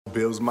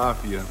Bills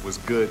Mafia was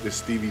good. This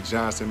Stevie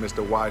Johnson,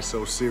 Mr. Why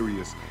So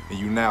Serious, and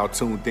you now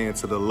tuned in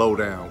to The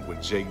Lowdown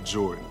with Jake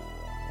Jordan.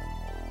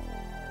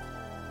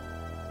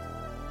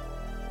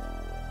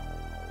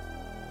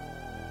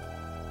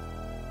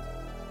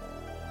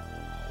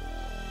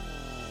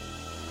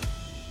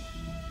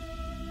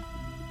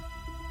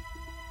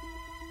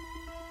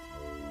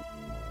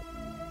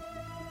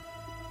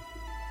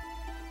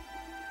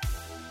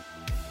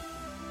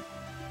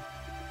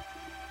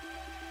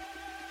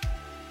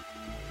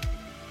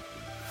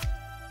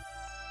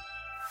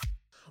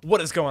 What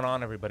is going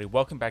on, everybody?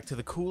 Welcome back to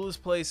the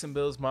coolest place in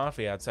Bills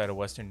Mafia outside of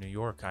Western New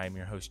York. I am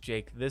your host,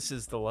 Jake. This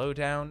is The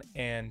Lowdown,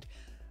 and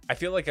I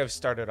feel like I've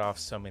started off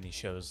so many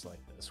shows like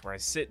this where I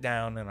sit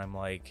down and I'm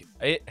like,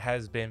 it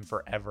has been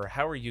forever.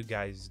 How are you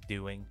guys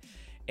doing?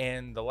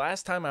 And the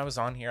last time I was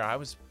on here, I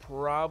was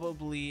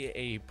probably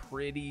a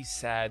pretty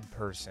sad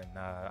person.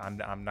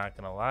 I'm not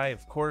going to lie.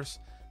 Of course,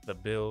 the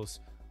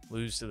Bills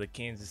lose to the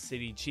Kansas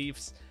City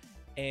Chiefs,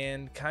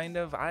 and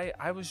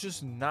I was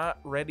just not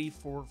ready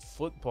for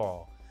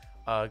football.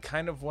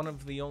 Kind of one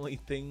of the only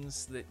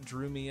things that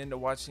drew me into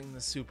watching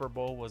the Super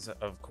Bowl was,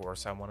 of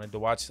course, I wanted to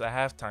watch the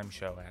halftime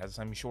show, as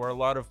I'm sure a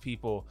lot of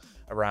people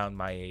around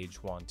my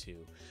age want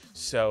to.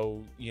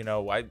 So,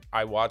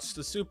 I watched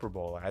the Super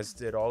Bowl, as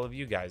did all of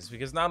you guys,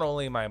 because not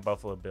only am I a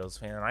Buffalo Bills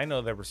fan, I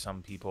know there were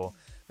some people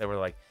that were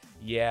like,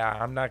 yeah,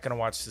 I'm not going to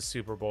watch the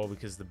Super Bowl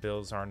because the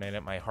Bills aren't in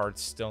it. My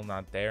heart's still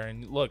not there.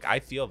 And look, I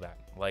feel that.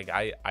 Like,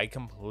 I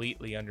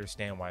completely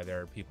understand why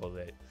there are people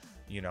that,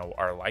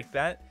 are like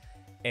that.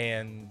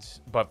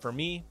 But for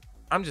me,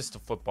 I'm just a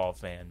football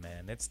fan,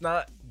 man. It's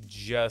not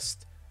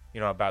just,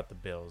 about the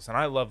Bills. And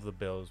I love the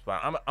Bills, but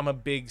I'm a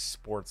big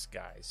sports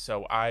guy.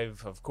 So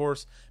I've, of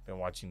course, been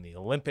watching the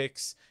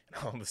Olympics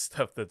and all the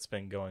stuff that's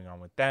been going on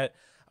with that.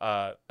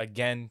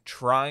 Again,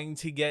 trying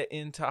to get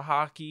into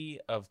hockey.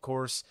 Of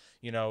course,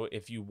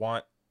 if you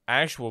want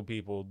actual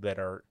people that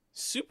are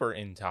super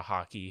into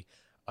hockey,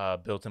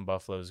 Built in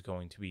Buffalo is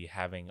going to be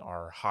having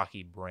our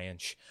hockey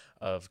branch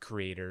of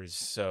creators.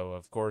 So,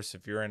 of course,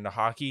 if you're into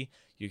hockey,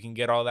 you can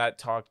get all that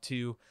talk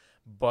too.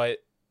 But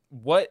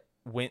what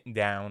went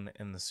down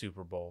in the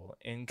Super Bowl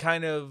and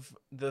kind of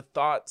the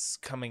thoughts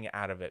coming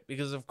out of it?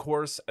 Because, of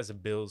course, as a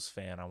Bills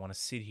fan, I want to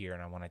sit here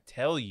and I want to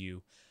tell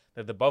you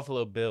that the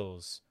Buffalo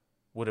Bills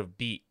would have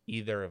beat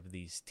either of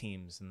these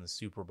teams in the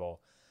Super Bowl.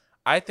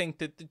 I think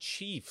that the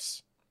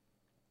Chiefs,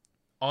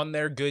 on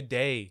their good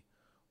day,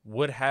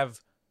 would have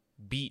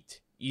beat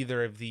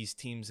either of these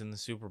teams in the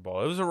Super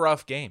Bowl. It was a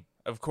rough game.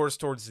 Of course,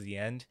 towards the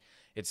end,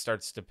 it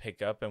starts to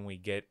pick up and we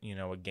get,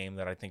 a game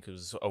that I think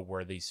was a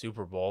worthy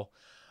Super Bowl.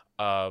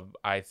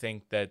 I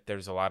think that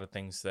there's a lot of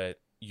things that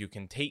you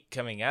can take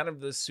coming out of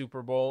this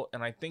Super Bowl.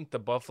 And I think the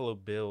Buffalo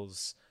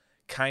Bills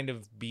kind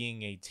of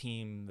being a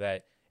team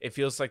that it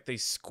feels like they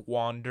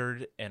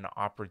squandered an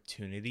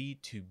opportunity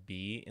to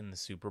be in the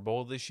Super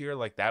Bowl this year.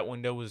 Like that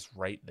window was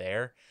right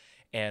there.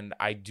 And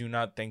I do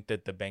not think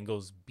that the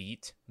Bengals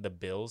beat the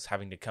Bills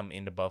having to come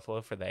into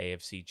Buffalo for the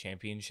AFC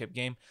Championship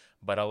game.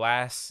 But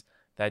alas,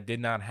 that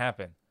did not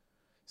happen.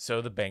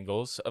 So the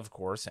Bengals, of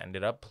course,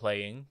 ended up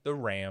playing the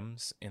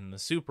Rams in the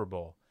Super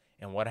Bowl.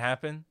 And what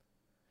happened?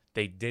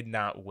 They did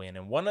not win.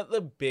 And one of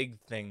the big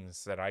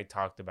things that I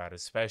talked about,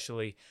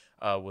 especially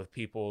with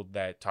people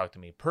that talk to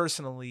me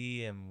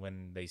personally and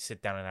when they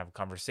sit down and have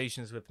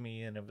conversations with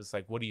me, and it was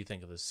like, what do you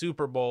think of the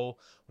Super Bowl?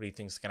 What do you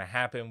think is going to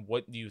happen?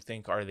 What do you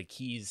think are the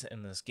keys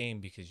in this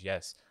game? Because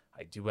yes,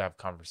 I do have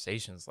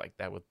conversations like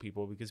that with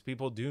people because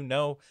people do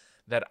know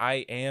that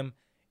I am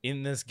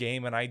in this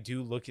game and I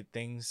do look at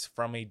things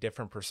from a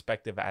different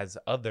perspective as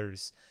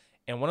others.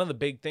 And one of the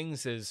big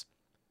things is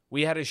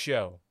we had a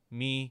show,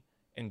 me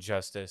and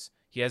Justice.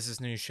 He has his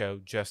new show,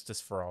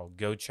 Justice for All.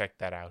 Go check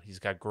that out. He's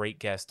got great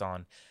guests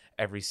on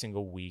every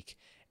single week.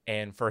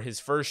 And for his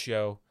first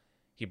show,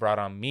 he brought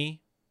on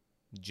me,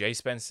 Jay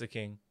Spence the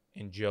King,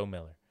 and Joe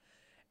Miller.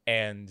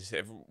 And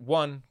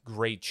one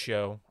great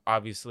show.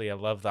 Obviously, I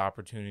love the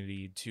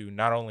opportunity to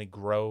not only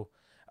grow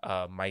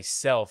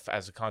myself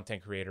as a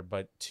content creator,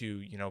 but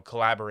to,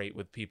 collaborate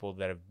with people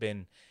that have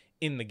been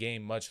in the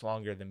game much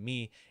longer than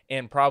me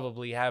and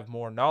probably have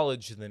more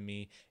knowledge than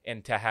me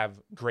and to have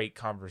great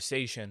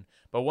conversation.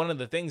 But one of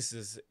the things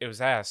is it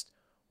was asked,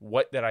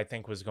 what did I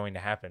think was going to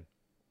happen?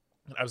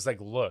 And I was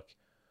like, look,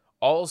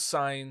 all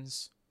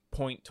signs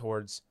point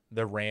towards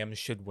the Rams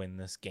should win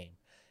this game.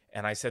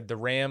 And I said, the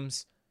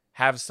Rams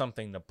have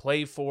something to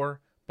play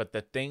for, but the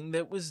thing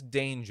that was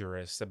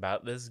dangerous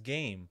about this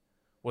game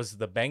was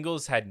the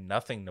Bengals had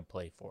nothing to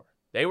play for.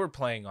 They were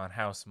playing on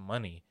house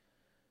money.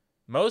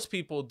 Most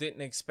people didn't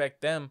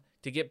expect them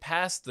to get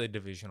past the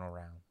divisional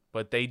round,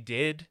 but they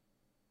did.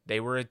 They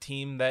were a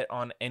team that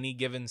on any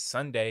given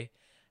Sunday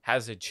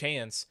has a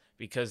chance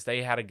because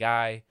they had a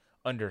guy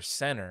under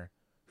center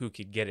who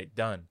could get it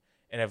done.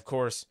 And of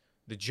course,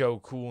 the Joe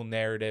Cool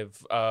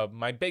narrative.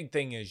 My big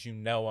thing is,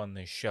 on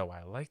this show,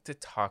 I like to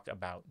talk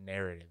about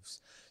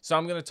narratives. So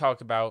I'm going to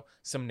talk about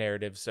some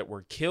narratives that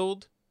were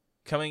killed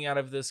coming out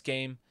of this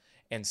game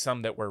and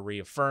some that were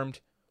reaffirmed.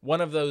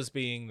 One of those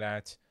being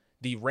that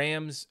the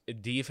Rams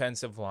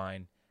defensive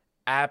line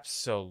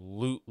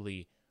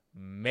absolutely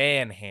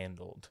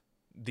manhandled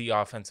the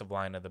offensive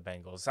line of the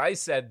Bengals. I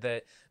said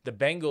that the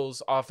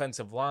Bengals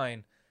offensive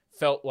line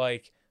felt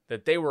like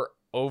that they were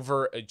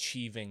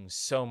overachieving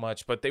so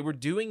much, but they were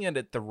doing it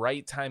at the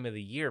right time of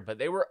the year, but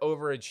they were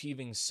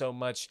overachieving so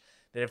much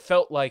that it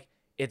felt like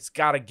it's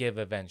got to give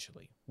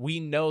eventually. We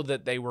know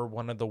that they were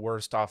one of the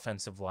worst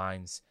offensive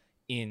lines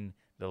in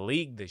the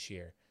league this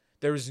year.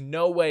 There was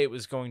no way it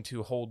was going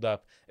to hold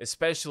up,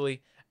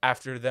 especially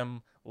after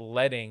them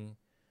letting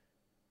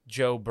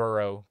Joe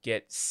Burrow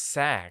get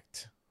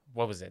sacked.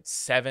 What was it?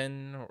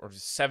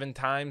 9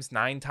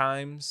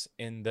 times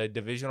in the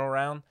divisional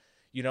round.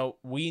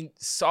 We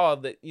saw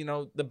that,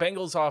 the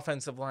Bengals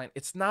offensive line,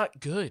 it's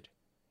not good.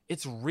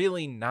 It's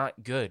really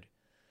not good.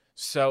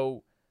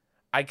 So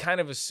I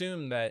kind of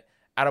assume that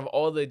out of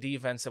all the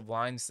defensive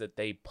lines that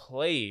they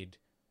played,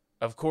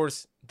 of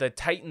course, the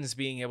Titans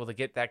being able to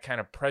get that kind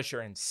of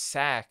pressure and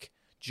sack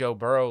Joe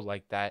Burrow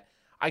like that,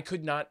 I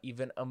could not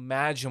even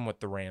imagine what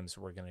the Rams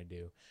were going to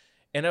do.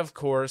 And of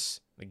course,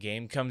 the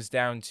game comes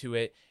down to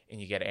it, and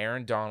you get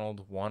Aaron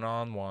Donald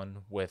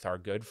one-on-one with our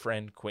good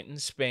friend Quentin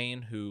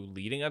Spain, who,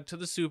 leading up to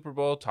the Super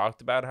Bowl,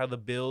 talked about how the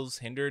Bills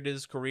hindered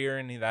his career,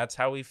 and that's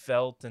how he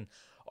felt, and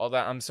all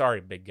that. I'm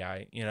sorry, big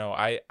guy.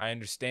 I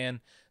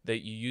understand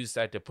that you use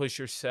that to push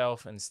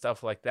yourself and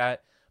stuff like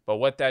that, but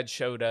what that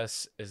showed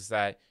us is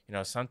that,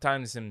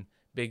 sometimes in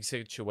big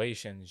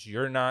situations,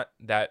 you're not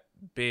that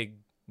big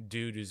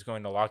dude who's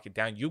going to lock it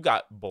down. You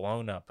got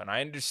blown up, and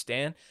I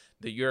understand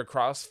that you're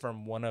across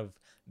from one of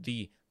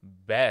the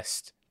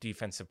best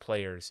defensive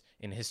players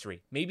in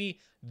history, maybe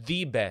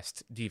the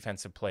best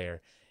defensive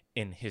player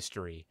in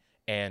history,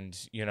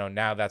 and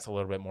now that's a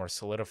little bit more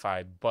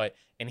solidified,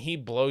 and he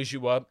blows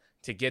you up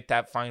to get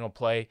that final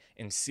play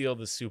and seal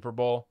the Super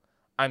Bowl.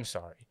 I'm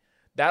sorry,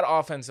 that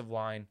offensive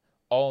line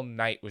all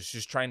night was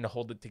just trying to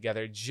hold it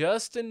together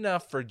just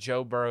enough for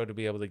Joe Burrow to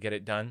be able to get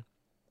it done.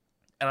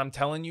 And I'm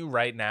telling you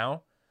right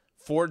now,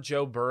 for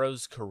Joe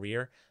Burrow's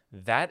career,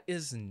 that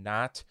is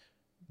not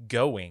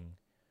going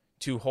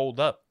to hold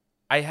up.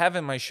 I have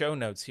in my show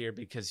notes here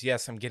because,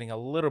 yes, I'm getting a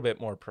little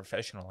bit more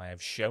professional. I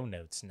have show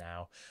notes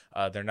now.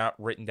 They're not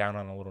written down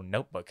on a little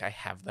notebook. I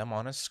have them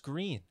on a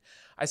screen.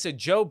 I said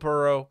Joe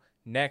Burrow,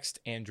 next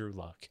Andrew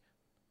Luck.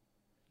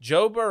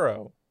 Joe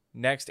Burrow,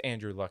 next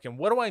Andrew Luck. And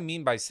what do I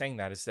mean by saying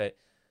that is that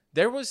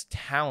there was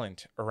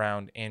talent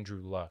around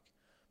Andrew Luck,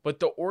 but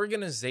the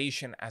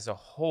organization as a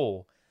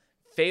whole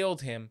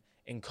failed him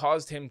and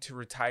caused him to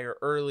retire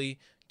early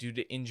due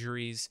to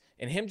injuries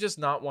and him just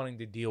not wanting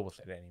to deal with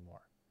it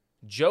anymore.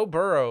 Joe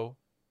Burrow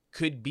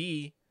could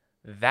be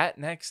that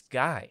next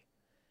guy.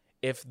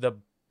 If the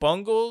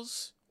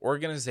Bengals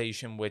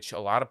organization, which a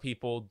lot of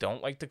people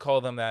don't like to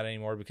call them that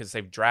anymore because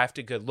they've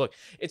drafted good. Look,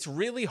 it's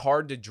really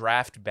hard to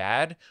draft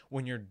bad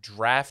when you're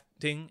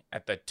drafting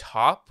at the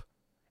top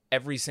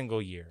every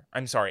single year.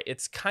 I'm sorry.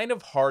 It's kind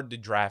of hard to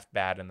draft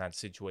bad in that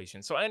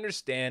situation. So I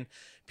understand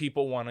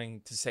people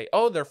wanting to say,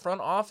 oh, their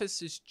front office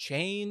has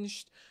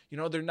changed.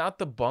 They're not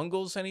the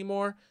Bengals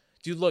anymore.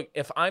 Dude, look,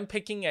 if I'm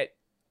picking at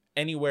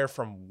anywhere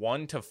from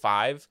 1 to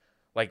 5,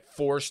 like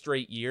 4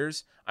 straight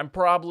years, I'm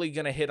probably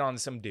going to hit on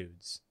some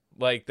dudes.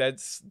 Like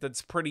that's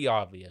pretty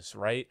obvious,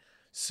 right?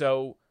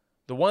 So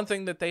the one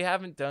thing that they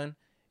haven't done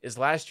is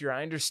last year,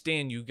 I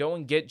understand you go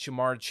and get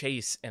Jamar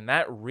Chase, and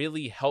that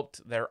really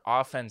helped their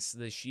offense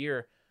this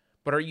year.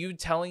 But are you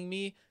telling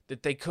me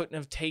that they couldn't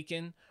have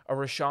taken a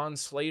Rashawn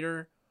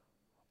Slater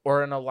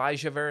or an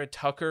Elijah Vera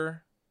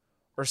Tucker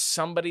or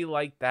somebody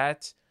like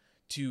that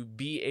to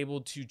be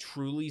able to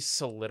truly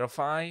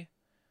solidify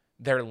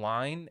their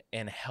line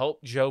and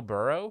help Joe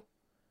Burrow?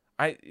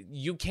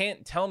 You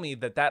can't tell me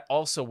that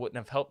also wouldn't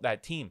have helped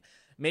that team.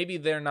 Maybe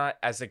they're not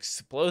as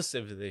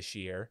explosive this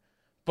year,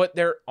 but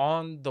they're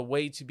on the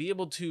way to be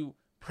able to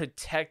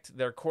protect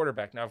their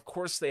quarterback. Now, of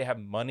course, they have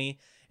money,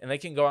 and they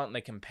can go out and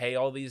they can pay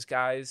all these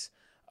guys.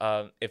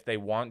 If they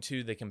want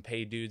to, they can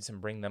pay dudes and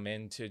bring them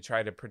in to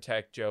try to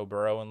protect Joe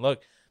Burrow. And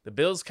look, the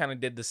Bills kind of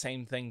did the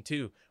same thing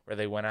too, where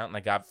they went out and they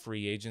got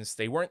free agents.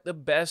 They weren't the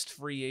best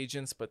free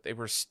agents, but they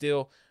were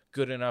still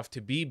good enough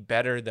to be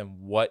better than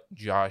what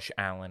Josh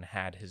Allen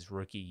had his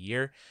rookie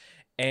year.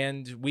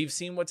 And we've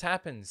seen what's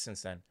happened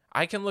since then.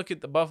 I can look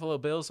at the Buffalo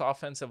Bills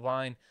offensive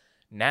line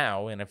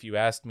now, and if you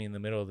asked me in the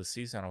middle of the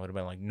season, I would have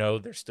been like, no,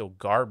 they're still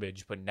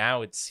garbage. But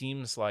now it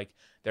seems like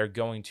they're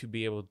going to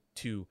be able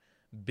to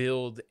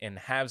build and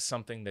have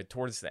something that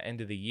towards the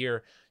end of the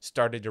year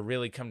started to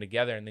really come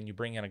together. And then you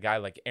bring in a guy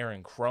like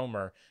Aaron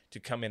Cromer to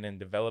come in and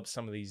develop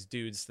some of these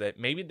dudes that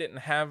maybe didn't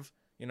have,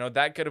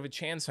 that good of a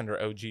chance under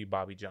OG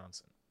Bobby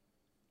Johnson.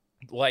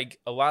 Like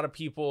a lot of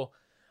people,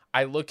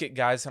 I look at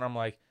guys and I'm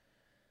like,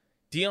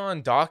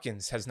 Deion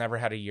Dawkins has never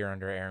had a year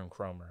under Aaron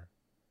Cromer.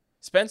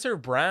 Spencer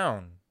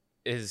Brown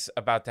is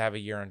about to have a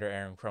year under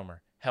Aaron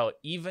Cromer. Hell,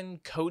 even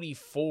Cody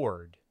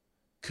Ford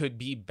could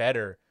be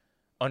better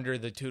under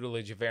the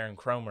tutelage of Aaron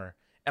Cromer.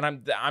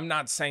 And I'm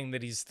not saying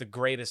that he's the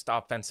greatest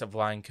offensive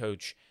line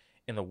coach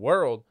in the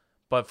world,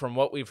 but from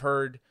what we've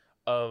heard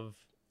of,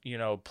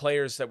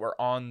 players that were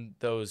on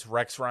those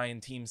Rex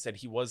Ryan teams that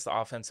he was the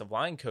offensive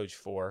line coach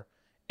for,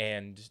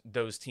 And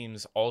those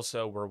teams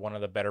also were one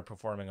of the better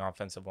performing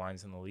offensive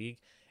lines in the league.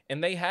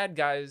 And they had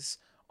guys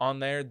on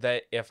there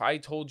that if I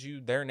told you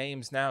their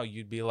names now,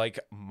 you'd be like,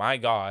 my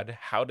God,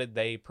 how did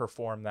they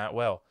perform that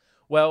well?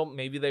 Well,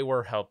 maybe they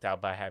were helped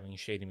out by having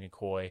Shady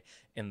McCoy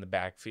in the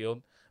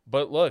backfield.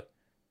 But look,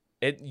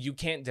 you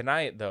can't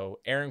deny it, though.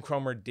 Aaron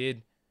Kromer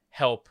did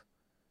help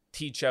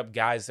teach up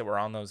guys that were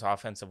on those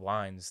offensive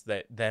lines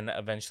that then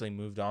eventually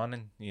moved on.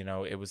 And,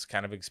 it was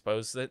kind of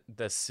exposed that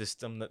the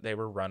system that they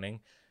were running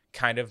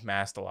kind of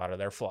masked a lot of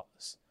their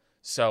flaws.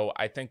 So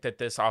I think that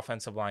this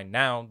offensive line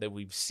now that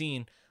we've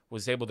seen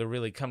was able to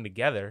really come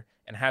together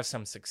and have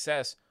some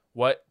success.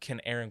 What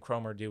can Aaron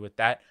Kromer do with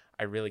that?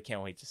 I really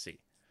can't wait to see.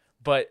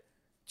 But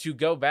to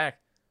go back,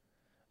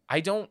 I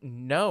don't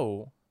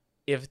know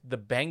if the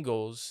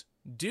Bengals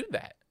do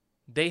that.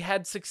 They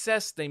had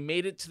success. They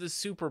made it to the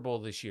Super Bowl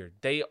this year.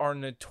 They are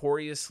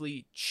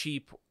notoriously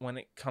cheap when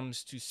it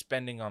comes to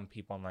spending on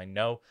people. And I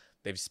know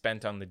they've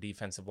spent on the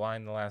defensive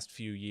line the last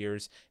few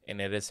years, and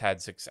it has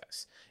had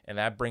success. And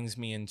that brings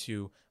me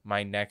into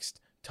my next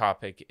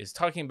topic, is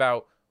talking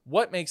about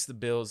what makes the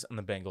Bills and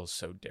the Bengals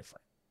so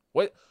different.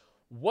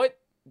 What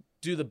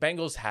do the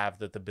Bengals have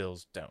that the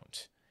Bills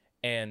don't?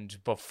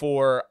 And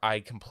before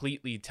I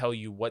completely tell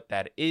you what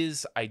that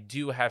is, I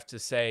do have to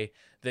say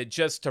that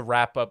just to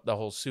wrap up the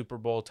whole Super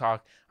Bowl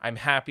talk, I'm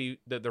happy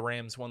that the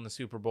Rams won the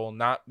Super Bowl,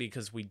 not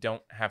because we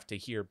don't have to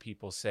hear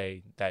people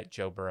say that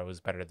Joe Burrow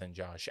is better than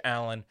Josh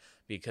Allen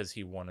because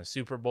he won a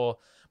Super Bowl,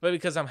 but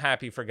because I'm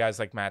happy for guys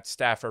like Matt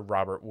Stafford,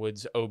 Robert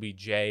Woods,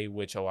 OBJ,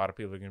 which a lot of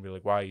people are going to be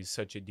like, wow, he's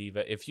such a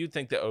diva. If you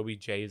think that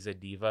OBJ is a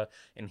diva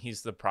and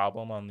he's the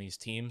problem on these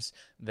teams,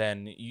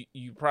 then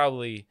you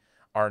probably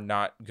are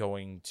not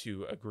going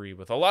to agree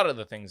with a lot of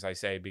the things I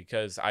say,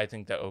 because I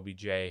think that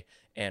OBJ,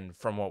 and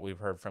from what we've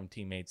heard from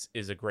teammates,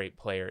 is a great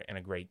player and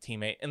a great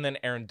teammate. And then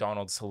Aaron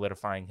Donald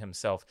solidifying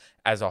himself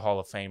as a Hall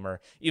of Famer,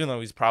 even though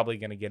he's probably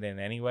going to get in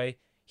anyway.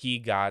 He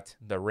got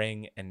the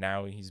ring, and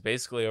now he's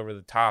basically over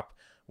the top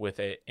with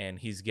it, and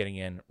he's getting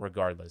in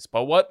regardless.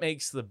 But what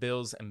makes the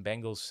Bills and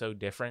Bengals so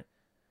different?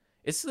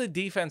 It's the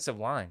defensive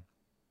line.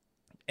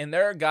 And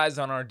there are guys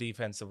on our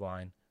defensive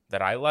line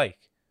that I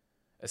like,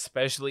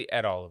 especially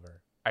Ed Oliver.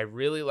 I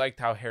really liked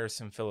how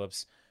Harrison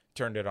Phillips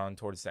turned it on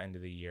towards the end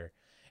of the year.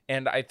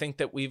 And I think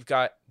that we've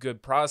got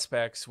good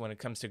prospects when it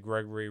comes to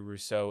Gregory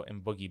Rousseau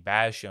and Boogie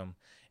Basham.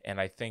 And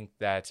I think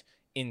that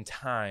in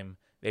time,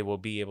 they will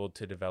be able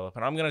to develop.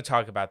 And I'm going to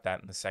talk about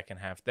that in the second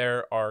half.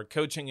 There are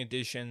coaching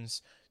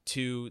additions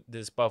to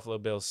this Buffalo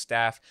Bills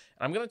staff.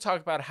 And I'm going to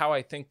talk about how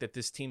I think that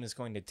this team is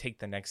going to take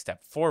the next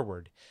step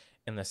forward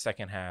in the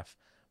second half.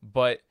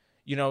 But,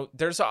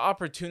 there's an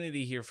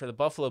opportunity here for the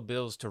Buffalo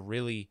Bills to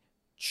really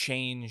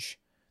change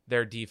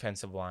their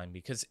defensive line,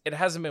 because it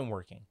hasn't been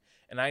working.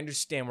 And I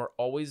understand we're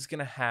always going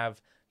to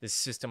have this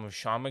system of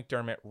Sean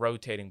McDermott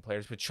rotating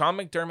players, but Sean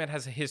McDermott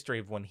has a history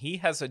of when he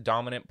has a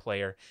dominant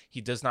player, he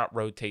does not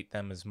rotate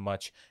them as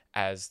much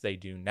as they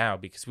do now,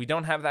 because we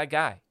don't have that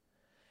guy.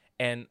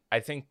 And I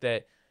think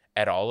that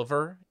Ed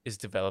Oliver is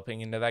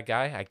developing into that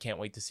guy. I can't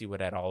wait to see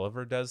what Ed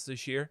Oliver does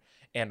this year.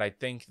 And I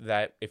think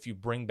that if you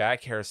bring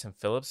back Harrison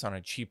Phillips on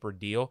a cheaper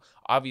deal,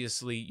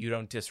 obviously you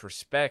don't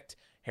disrespect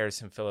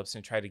Harrison Phillips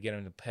and try to get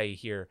him to pay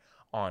here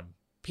on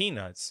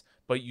peanuts,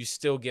 but you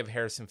still give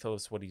Harrison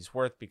Phillips what he's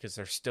worth, because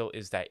there still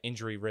is that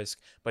injury risk,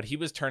 but he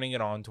was turning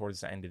it on towards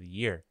the end of the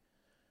year.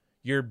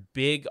 Your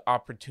big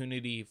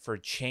opportunity for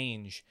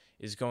change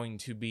is going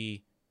to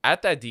be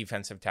at that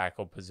defensive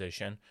tackle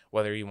position,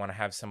 whether you want to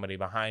have somebody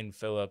behind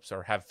Phillips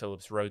or have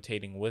Phillips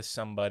rotating with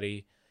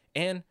somebody,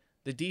 and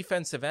the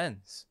defensive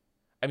ends.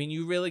 I mean,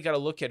 you really got to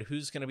look at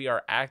who's going to be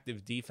our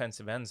active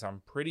defensive ends.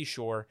 I'm pretty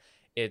sure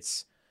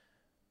it's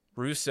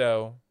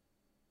Rousseau,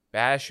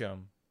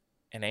 Basham,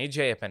 and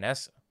AJ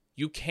Epinesa.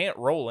 You can't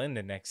roll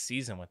into next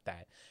season with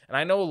that. And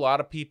I know a lot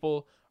of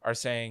people are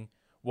saying,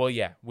 well,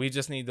 yeah, we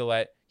just need to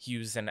let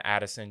Hughes and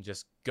Addison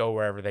just go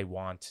wherever they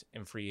want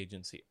in free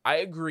agency. I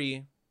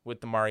agree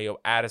with the Mario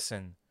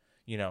Addison,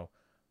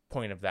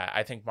 point of that.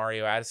 I think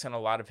Mario Addison, a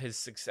lot of his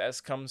success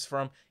comes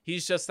from,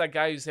 he's just that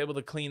guy who's able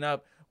to clean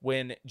up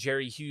when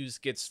Jerry Hughes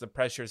gets the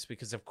pressures,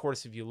 because of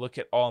course, if you look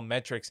at all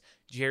metrics,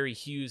 Jerry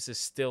Hughes is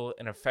still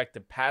an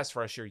effective pass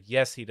rusher.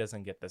 Yes, he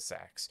doesn't get the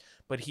sacks,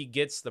 but he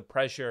gets the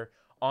pressure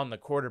on the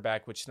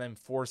quarterback, which then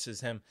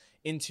forces him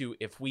into,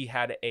 if we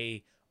had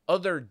a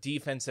other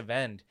defensive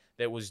end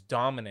that was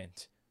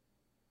dominant,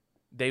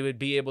 they would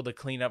be able to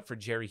clean up for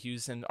Jerry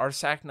Hughes, and our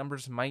sack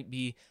numbers might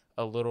be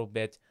a little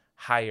bit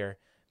higher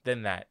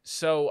than that.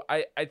 So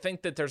I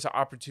think that there's an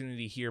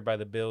opportunity here by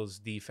the Bills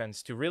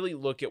defense to really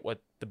look at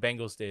what the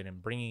Bengals did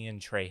and bringing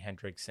in Trey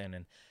Hendrickson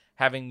and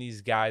having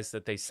these guys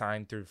that they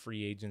signed through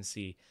free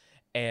agency.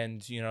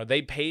 And,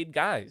 they paid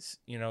guys,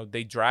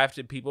 they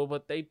drafted people,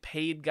 but they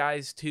paid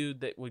guys too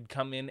that would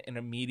come in and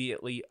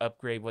immediately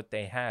upgrade what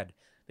they had.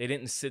 They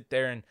didn't sit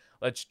there and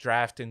let's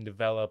draft and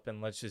develop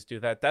and let's just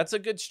do that. That's a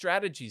good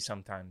strategy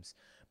sometimes.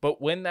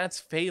 But when that's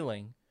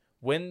failing,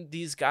 when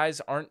these guys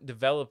aren't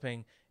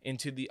developing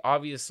into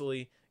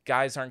obviously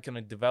guys aren't going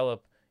to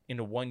develop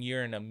into 1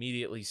 year and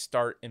immediately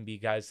start and be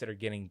guys that are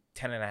getting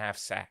 10.5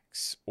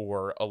 sacks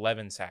or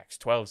 11 sacks,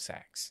 12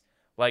 sacks.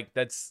 Like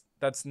that's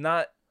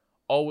not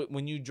all.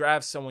 When you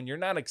draft someone, you're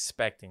not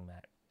expecting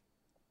that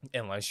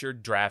unless you're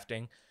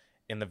drafting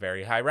in the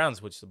very high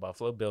rounds, which the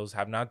Buffalo Bills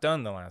have not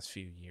done the last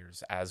few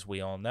years, as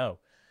we all know.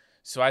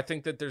 So I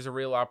think that there's a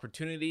real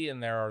opportunity,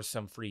 and there are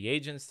some free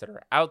agents that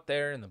are out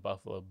there, and the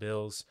Buffalo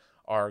Bills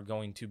are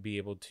going to be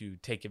able to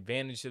take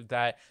advantage of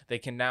that. They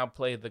can now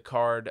play the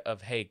card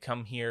of, hey,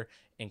 come here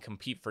and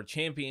compete for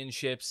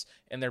championships,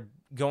 and they're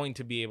going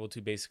to be able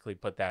to basically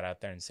put that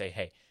out there and say,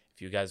 hey,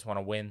 if you guys want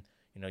to win,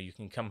 you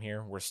can come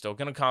here. We're still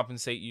going to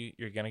compensate you.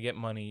 You're going to get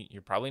money.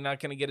 You're probably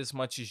not going to get as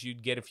much as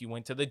you'd get if you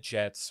went to the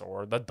Jets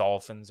or the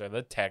Dolphins or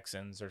the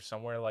Texans or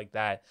somewhere like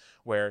that,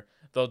 where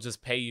they'll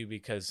just pay you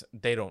because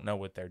they don't know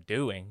what they're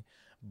doing.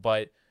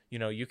 But,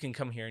 you can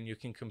come here and you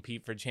can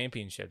compete for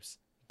championships.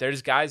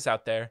 There's guys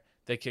out there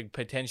that could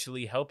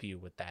potentially help you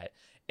with that.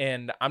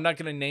 And I'm not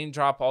going to name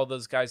drop all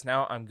those guys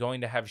now. I'm going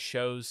to have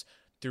shows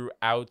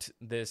throughout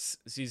this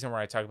season where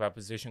I talk about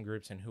position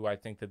groups and who I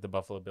think that the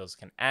Buffalo Bills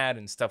can add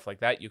and stuff like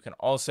that. You can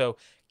also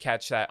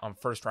catch that on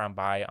First Round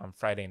Bye on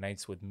Friday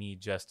nights with me,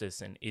 Justice,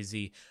 and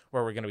Izzy,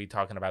 where we're going to be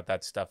talking about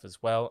that stuff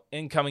as well,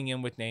 and coming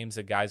in with names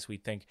of guys we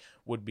think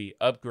would be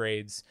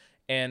upgrades.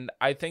 And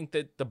I think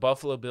that the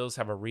Buffalo Bills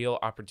have a real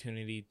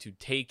opportunity to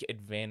take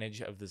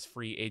advantage of this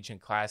free agent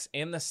class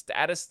and the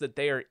status that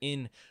they are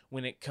in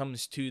when it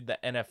comes to the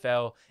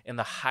NFL and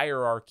the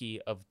hierarchy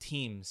of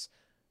teams.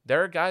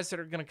 There are guys that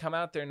are going to come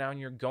out there now, and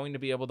you're going to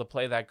be able to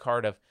play that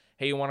card of,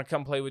 hey, you want to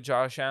come play with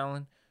Josh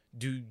Allen?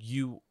 Do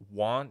you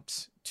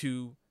want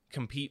to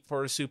compete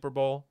for a Super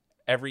Bowl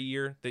every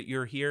year that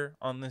you're here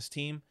on this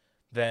team?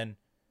 Then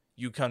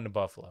you come to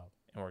Buffalo,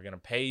 and we're going to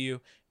pay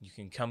you. You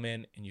can come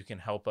in, and you can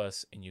help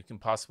us, and you can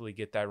possibly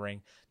get that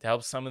ring to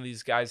help some of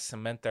these guys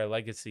cement their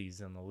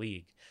legacies in the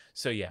league.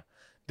 So, yeah.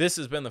 This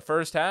has been the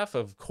first half.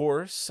 Of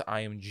course,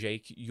 I am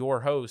Jake, your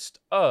host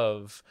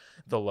of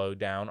The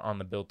Lowdown on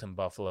the Built in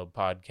Buffalo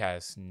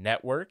Podcast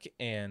Network.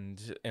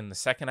 And in the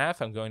second half,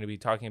 I'm going to be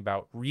talking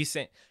about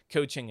recent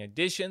coaching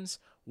additions.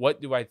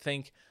 What do I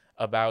think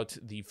about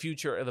the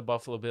future of the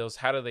Buffalo Bills?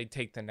 How do they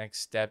take the next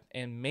step?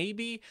 And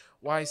maybe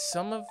why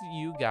some of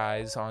you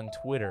guys on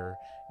Twitter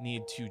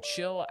need to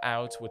chill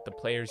out with the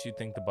players you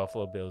think the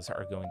Buffalo Bills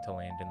are going to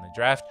land in the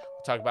draft.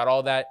 We'll talk about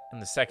all that in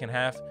the second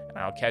half, and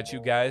I'll catch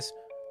you guys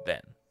then.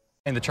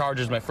 And the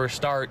Chargers, my first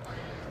start,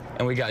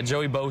 and we got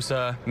Joey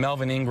Bosa,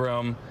 Melvin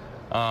Ingram,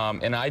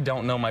 and I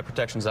don't know my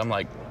protections. I'm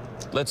like,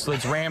 let's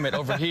ram it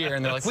over here,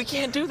 and they're like, we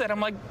can't do that.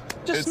 I'm like,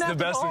 just snap the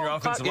best the when your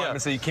offensive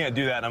lineman say you can't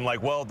do that. And I'm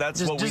like, well,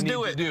 that's what we need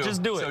to do.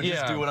 Just do it. So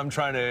just do what I'm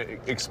trying to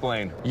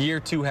explain. Year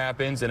 2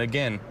 happens, and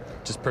again,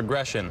 just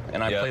progression.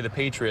 And I play the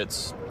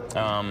Patriots.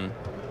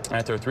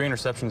 I throw 3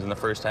 interceptions in the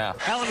first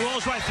half. Allen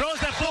rolls right, throws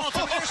that ball to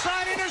the near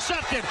side,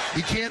 intercepted.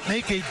 You can't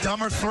make a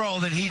dumber throw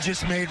than he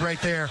just made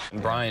right there.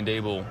 And Brian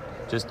Dable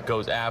just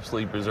goes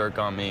absolutely berserk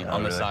on me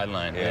on the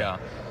sideline. Yeah.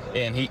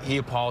 And he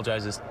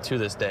apologizes to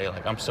this day.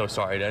 Like, I'm so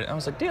sorry. I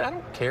was like, dude, I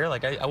don't care.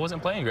 Like, I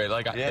wasn't playing great.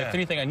 Like, if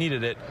anything, I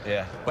needed it.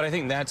 Yeah. But I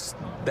think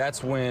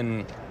that's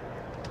when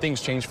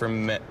things change for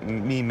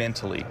me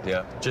mentally.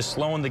 Yeah. Just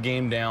slowing the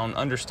game down,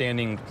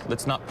 understanding,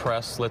 let's not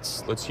press.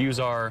 Let's use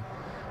our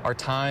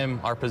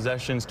time, our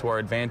possessions to our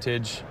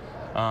advantage.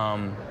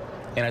 And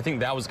I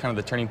think that was kind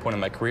of the turning point in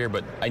my career.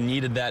 But I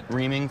needed that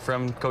reaming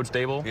from Coach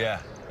Dable.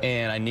 Yeah.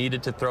 And I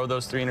needed to throw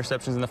those 3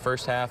 interceptions in the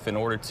first half in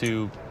order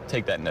to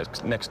take that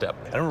next step.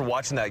 I remember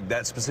watching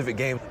that specific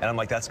game, and I'm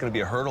like, that's going to be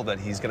a hurdle that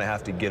he's going to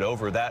have to get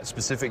over, that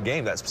specific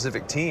game, that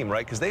specific team,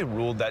 right? Because they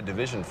ruled that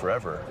division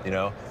forever,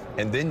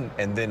 And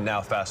then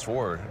now fast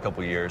forward a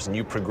couple years, and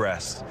you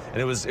progressed,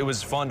 and it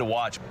was fun to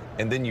watch.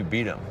 And then you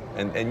beat them,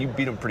 and you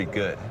beat them pretty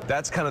good.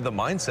 That's kind of the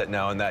mindset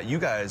now, in that you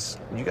guys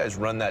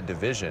run that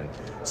division.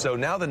 So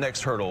now the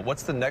next hurdle.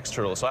 What's the next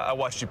hurdle? So I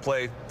watched you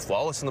play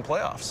flawless in the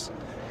playoffs.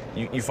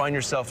 You find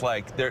yourself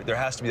like there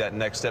has to be that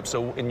next step.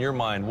 So in your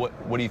mind,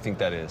 what do you think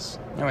that is?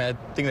 I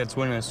think that's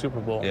winning a Super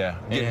Bowl. Yeah,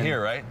 getting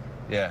here, right?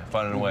 Yeah,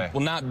 finding a way.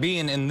 Well, not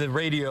being in the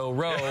radio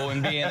row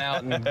and being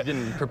out and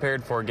getting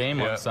prepared for a game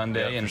on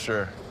Sunday. Yeah, for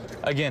sure.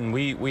 Again,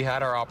 we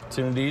had our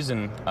opportunities,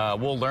 and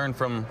we'll learn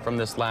from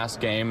this last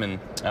game. And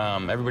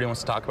everybody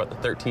wants to talk about the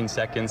 13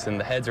 seconds and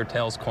the heads or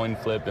tails coin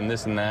flip and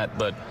this and that.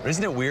 But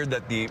isn't it weird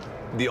that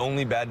the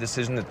only bad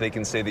decision that they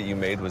can say that you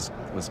made was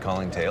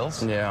calling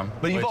tails? Yeah.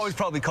 But you've always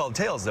probably called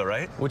tails, though,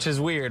 right? Which is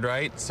weird,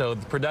 right? So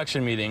the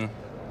production meeting.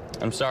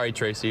 I'm sorry,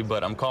 Tracy,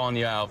 but I'm calling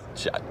you out.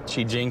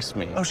 She jinxed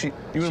me. Oh,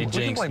 we can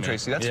blame me.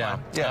 Tracy. That's fine.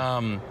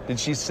 Yeah. Did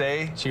she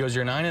say? She goes,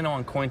 "You're 9-0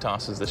 on coin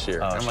tosses this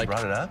year." Oh, I'm she like,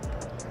 brought it up?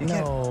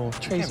 No,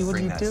 Tracy, what are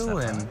you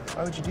doing?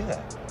 Why would you do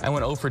that? I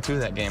went 0 for 2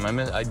 that game.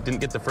 I didn't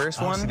get the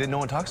first one. So no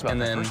one talks about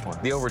and the then first one.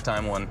 The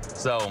overtime one.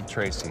 So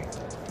Tracy.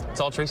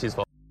 It's all Tracy's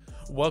fault.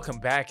 Welcome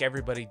back,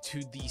 everybody,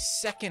 to the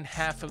second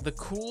half of the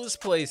coolest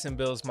place in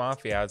Bills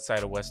Mafia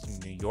outside of Western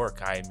New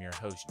York. I am your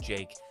host,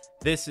 Jake.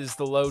 This is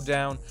The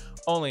Lowdown,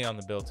 only on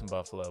the Built in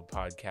Buffalo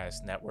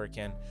Podcast Network.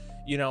 And,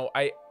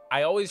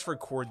 I always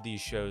record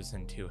these shows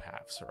in two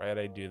halves, right?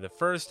 I do the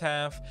first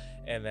half,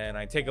 and then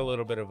I take a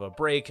little bit of a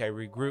break. I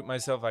regroup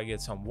myself. I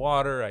get some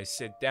water. I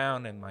sit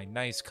down in my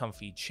nice,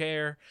 comfy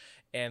chair,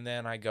 and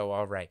then I go,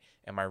 all right,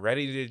 am I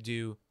ready to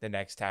do the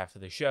next half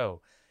of the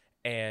show?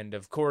 And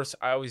of course,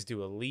 I always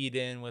do a lead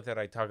in with it.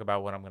 I talk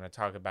about what I'm going to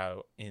talk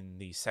about in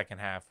the second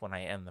half when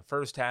I end the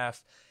first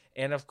half.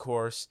 And of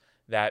course,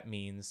 that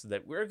means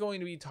that we're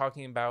going to be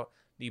talking about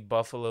the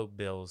Buffalo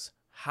Bills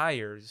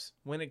hires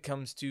when it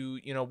comes to,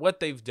 what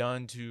they've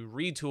done to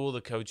retool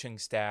the coaching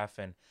staff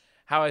and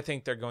how I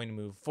think they're going to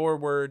move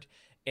forward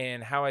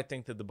and how I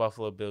think that the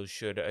Buffalo Bills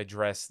should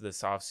address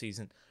this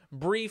offseason.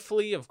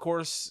 Briefly, of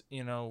course,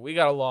 we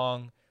got a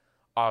long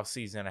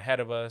offseason ahead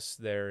of us.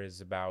 There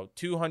is about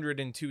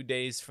 202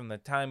 days from the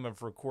time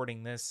of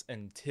recording this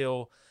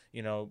until,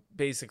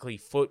 basically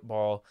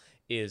football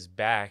is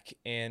back.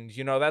 And,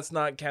 that's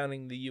not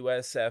counting the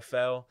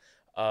USFL.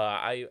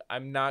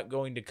 I'm not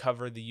going to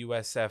cover the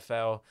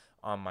USFL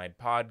on my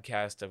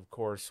podcast. Of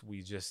course,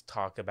 we just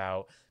talk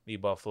about the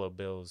Buffalo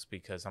Bills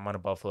because I'm on a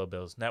Buffalo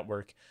Bills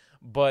network.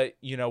 But,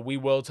 we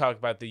will talk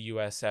about the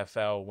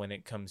USFL when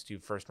it comes to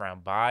first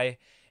round bye.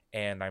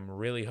 And I'm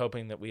really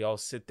hoping that we all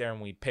sit there and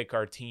we pick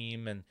our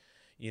team. And,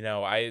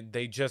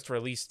 they just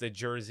released the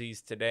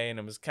jerseys today and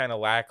it was kind of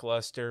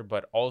lackluster.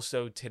 But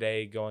also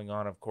today going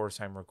on, of course,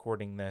 I'm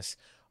recording this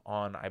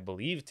on, I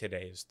believe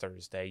today is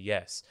Thursday.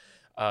 Yes.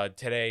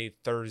 Today,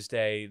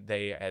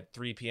 Thursday, at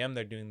 3 p.m.,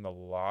 they're doing the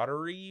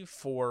lottery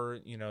for,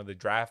 the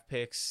draft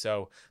picks.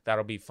 So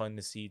that'll be fun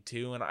to see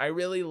too. And I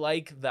really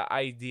like the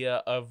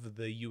idea of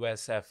the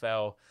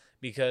USFL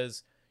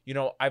because,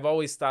 I've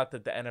always thought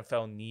that the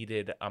NFL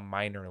needed a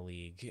minor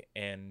league.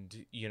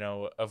 And,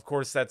 of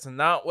course, that's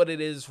not what it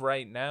is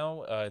right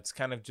now. It's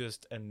kind of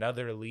just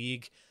another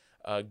league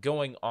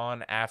going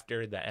on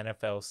after the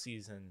NFL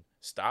season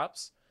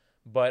stops.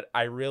 But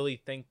I really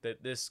think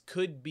that this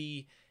could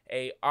be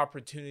a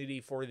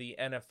opportunity for the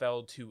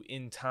NFL to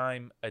in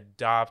time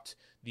adopt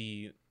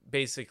the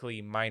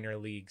basically minor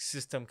league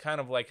system,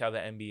 kind of like how the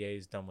NBA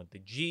has done with the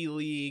G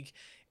League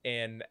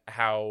and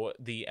how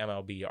the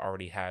MLB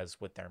already has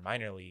with their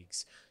minor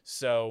leagues.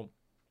 So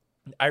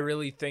I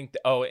really think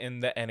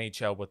in the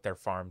NHL with their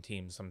farm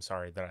teams. I'm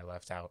sorry that I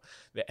left out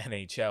the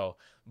NHL,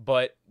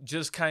 but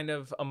just kind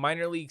of a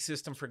minor league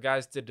system for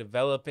guys to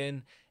develop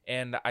in.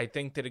 And I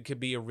think that it could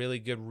be a really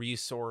good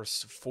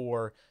resource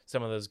for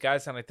some of those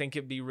guys. And I think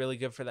it'd be really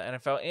good for the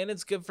NFL, and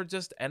it's good for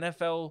just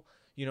NFL,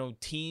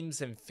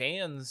 teams and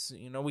fans.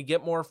 We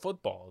get more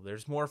football.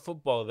 There's more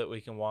football that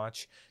we can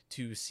watch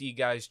to see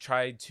guys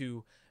try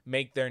to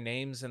make their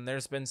names. And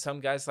there's been some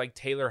guys like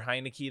Taylor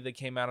Heineke that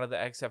came out of the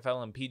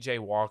XFL and PJ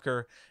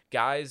Walker,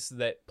 guys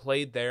that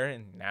played there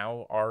and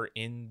now are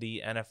in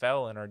the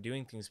NFL and are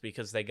doing things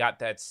because they got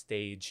that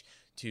stage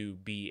to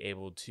be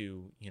able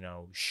to,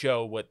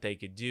 show what they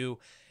could do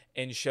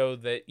and show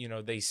that,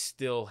 they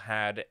still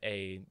had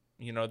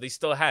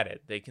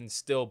it. They can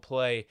still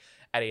play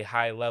at a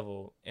high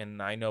level.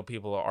 And I know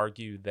people will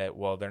argue that,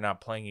 well, they're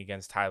not playing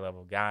against high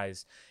level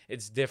guys.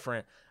 It's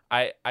different.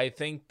 I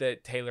think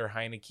that Taylor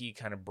Heineke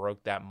kind of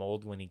broke that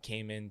mold when he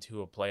came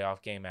into a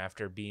playoff game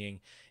after being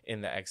in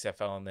the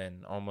XFL and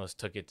then almost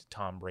took it to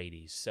Tom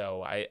Brady.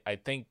 So I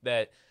think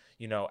that,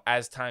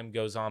 as time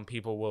goes on,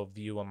 people will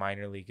view a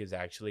minor league as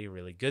actually a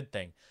really good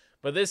thing.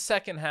 But this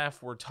second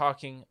half, we're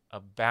talking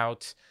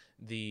about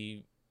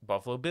the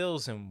Buffalo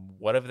Bills and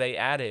what have they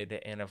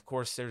added. And of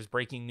course, there's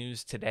breaking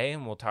news today,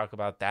 and we'll talk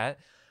about that.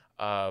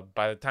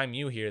 By the time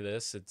you hear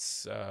this,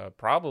 it's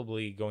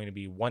probably going to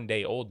be one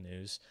day old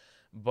news.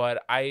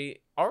 But I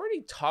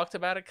already talked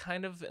about it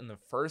kind of in the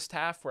first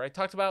half where I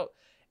talked about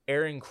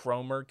Aaron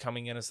Kromer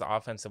coming in as the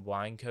offensive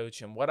line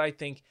coach and what I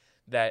think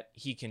that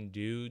he can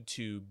do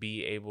to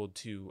be able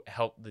to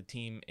help the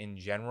team in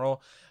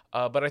general.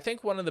 But I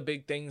think one of the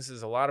big things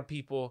is a lot of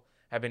people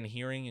have been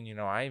hearing, and,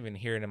 I even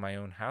hear it in my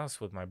own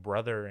house with my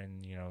brother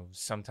and,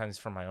 sometimes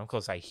from my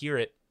uncles, I hear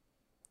it.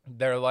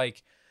 They're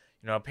like,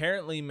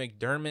 apparently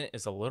McDermott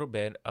is a little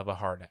bit of a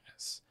hard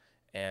ass.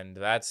 And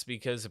that's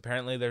because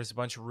apparently there's a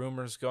bunch of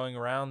rumors going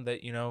around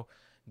that,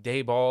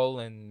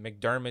 Daboll and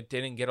McDermott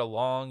didn't get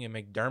along and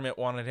McDermott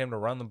wanted him to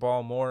run the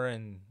ball more.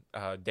 And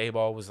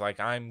Daboll was like,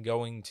 I'm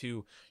going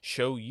to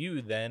show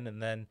you then.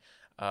 And then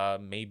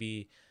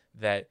maybe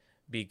that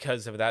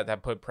because of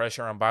that put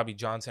pressure on Bobby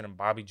Johnson, and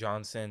Bobby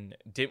Johnson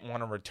didn't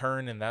want to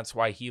return. And that's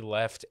why he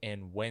left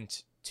and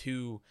went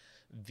to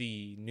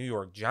the New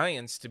York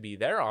Giants to be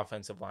their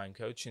offensive line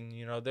coach. And,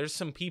 there's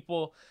some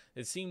people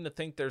that seem to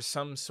think there's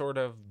some sort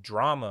of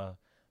drama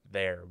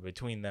there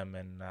between them.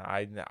 And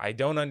I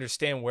don't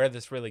understand where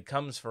this really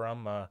comes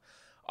from.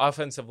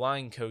 Offensive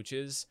line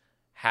coaches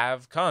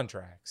have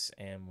contracts,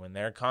 and when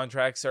their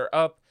contracts are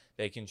up,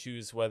 they can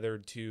choose whether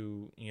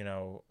to,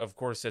 of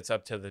course, it's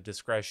up to the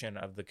discretion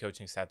of the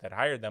coaching staff that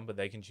hired them, but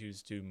they can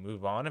choose to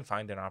move on and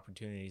find an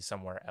opportunity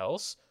somewhere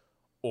else,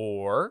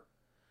 or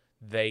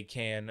they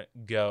can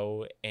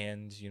go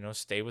and,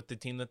 stay with the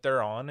team that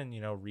they're on and,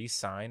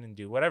 re-sign and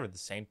do whatever. The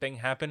same thing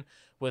happened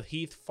with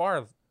Heath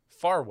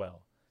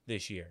Farwell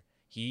this year.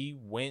 he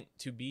went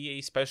to be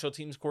a special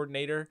teams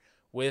coordinator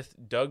with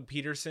Doug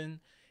Peterson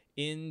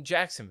in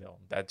Jacksonville.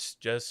 That's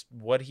just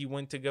what he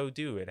went to go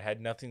do. It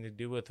had nothing to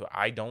do with,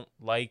 I don't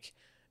like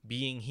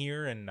being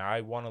here and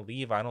I want to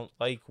leave. I don't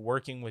like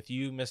working with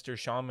you, Mr.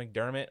 Sean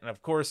McDermott. And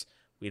of course,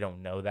 we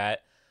don't know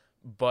that.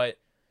 But,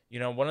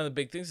 one of the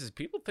big things is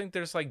people think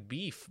there's like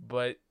beef,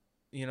 but,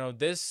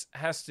 this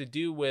has to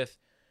do with,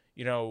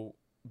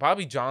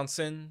 Bobby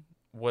Johnson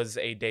was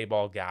a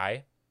Daboll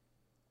guy.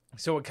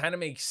 So it kind of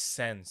makes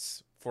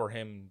sense for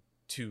him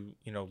to,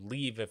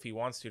 leave if he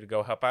wants to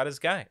go help out his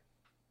guy.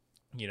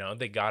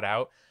 They got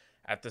out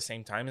at the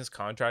same time his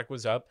contract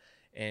was up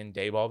and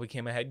Daboll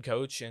became a head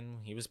coach,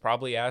 and he was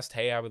probably asked,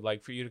 hey, I would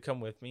like for you to come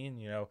with me.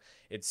 And,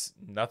 it's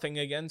nothing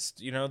against,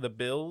 the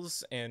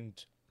Bills, and,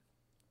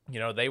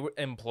 they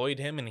employed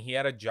him and he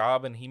had a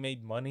job and he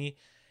made money,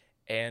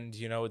 and,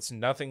 it's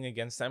nothing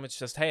against them. It's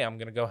just, hey, I'm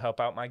going to go help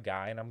out my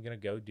guy and I'm going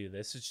to go do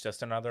this. It's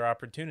just another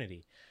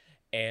opportunity.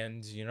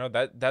 And,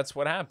 that's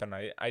what happened.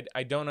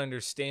 I don't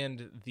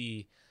understand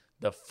the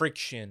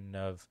friction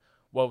of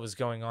what was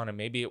going on. And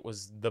maybe it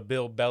was the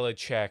Bill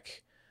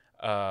Belichick,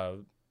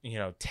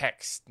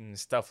 text and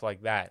stuff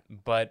like that.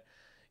 But,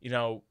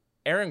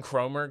 Aaron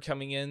Cromer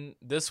coming in,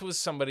 this was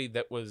somebody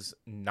that was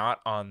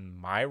not on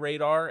my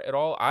radar at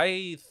all.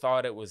 I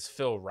thought it was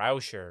Phil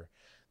Rauscher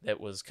that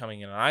was coming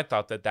in, and I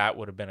thought that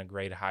would have been a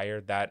great hire.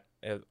 That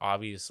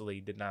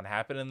obviously did not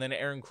happen. And then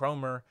Aaron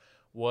Cromer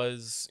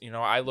was,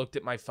 I looked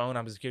at my phone.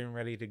 I was getting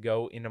ready to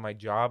go into my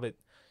job at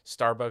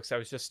Starbucks. I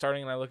was just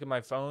starting, and I look at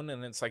my phone,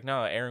 and it's like,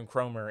 no, Aaron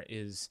Cromer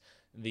is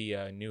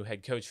the new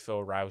head coach.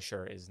 Phil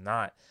Rauscher is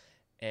not.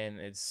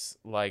 And it's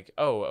like,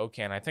 oh,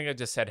 okay. And I think I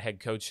just said head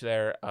coach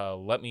there.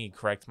 Let me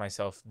correct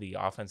myself, the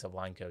offensive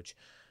line coach.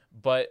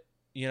 But,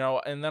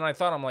 and then I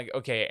thought, I'm like,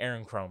 okay,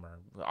 Aaron Cromer.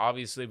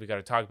 Obviously, we got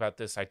to talk about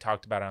this. I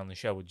talked about it on the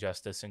show with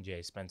Justice and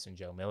Jay Spence and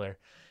Joe Miller.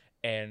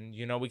 And,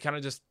 we kind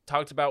of just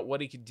talked about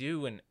what he could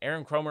do. And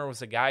Aaron Cromer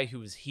was a guy who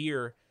was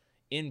here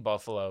in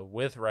Buffalo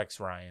with Rex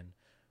Ryan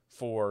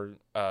for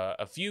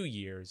a few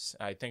years.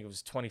 I think it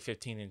was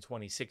 2015 and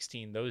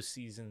 2016. Those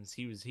seasons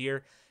he was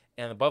here.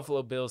 And the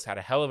Buffalo Bills had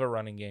a hell of a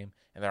running game,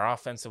 and their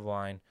offensive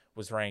line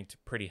was ranked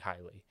pretty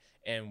highly.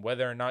 And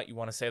whether or not you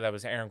want to say that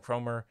was Aaron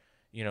Cromer,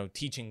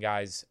 teaching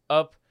guys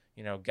up,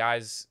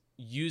 guys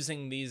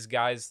using these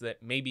guys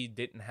that maybe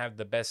didn't have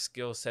the best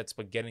skill sets,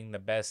 but getting the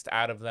best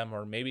out of them,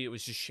 or maybe it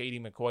was just Shady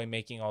McCoy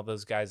making all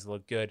those guys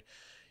look good,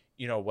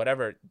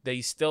 whatever, they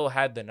still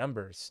had the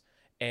numbers.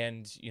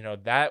 And,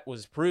 that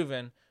was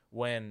proven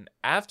when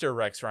after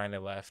Rex Ryan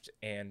had left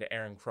and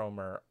Aaron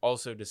Cromer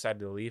also decided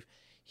to leave,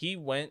 he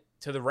went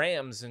to the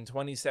Rams in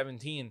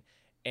 2017.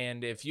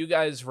 And if you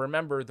guys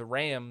remember the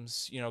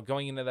Rams,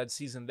 going into that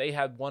season, they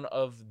had one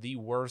of the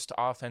worst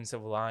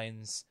offensive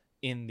lines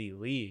in the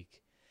league.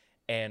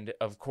 And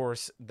of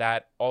course,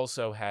 that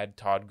also had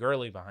Todd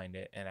Gurley behind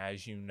it. And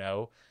as you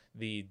know,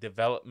 the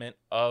development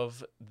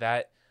of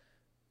that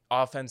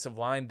offensive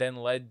line then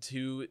led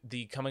to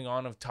the coming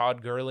on of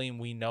Todd Gurley. And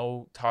we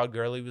know Todd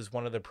Gurley was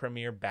one of the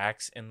premier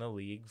backs in the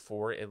league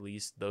for at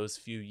least those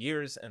few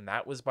years. And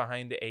that was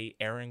behind a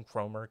Aaron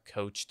Cromer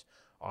coached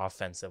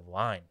offensive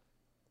line.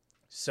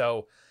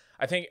 So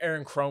I think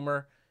Aaron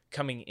Cromer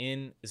coming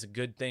in is a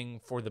good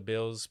thing for the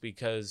Bills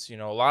because, a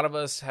lot of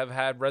us have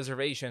had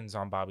reservations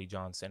on Bobby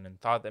Johnson and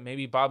thought that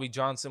maybe Bobby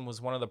Johnson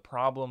was one of the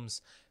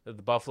problems that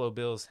the Buffalo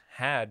Bills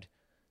had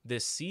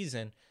this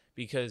season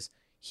because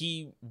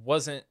he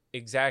wasn't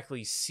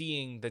exactly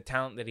seeing the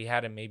talent that he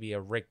had in maybe a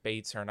Rick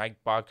Bates or an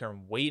Ike Bacher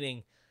and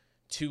waiting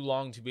too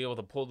long to be able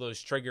to pull those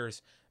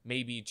triggers,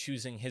 maybe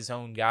choosing his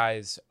own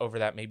guys over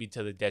that, maybe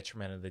to the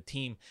detriment of the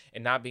team,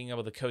 and not being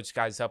able to coach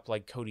guys up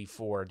like Cody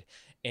Ford.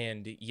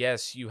 And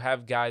yes, you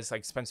have guys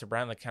like Spencer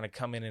Brown that kind of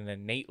come in and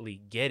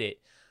innately get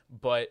it,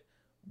 but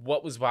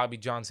what was Bobby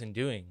Johnson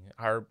doing?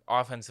 Our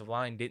offensive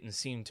line didn't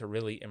seem to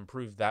really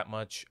improve that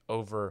much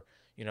over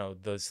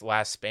this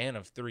last span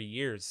of 3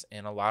 years.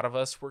 And a lot of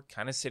us were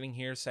kind of sitting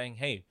here saying,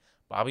 hey,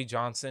 Bobby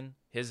Johnson,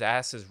 his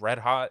ass is red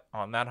hot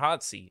on that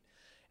hot seat.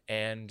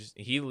 And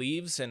he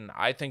leaves, and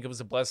I think it was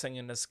a blessing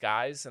in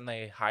disguise, and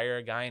they hire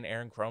a guy in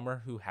Aaron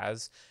Cromer who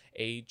has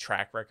a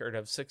track record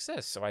of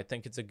success. So I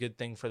think it's a good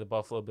thing for the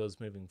Buffalo Bills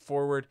moving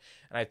forward,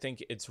 and I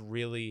think it's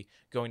really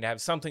going to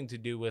have something to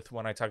do with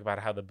when I talk about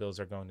how the Bills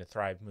are going to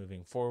thrive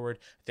moving forward.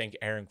 I think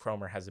Aaron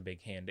Cromer has a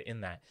big hand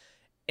in that.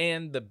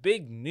 And the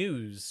big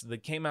news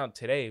that came out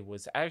today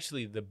was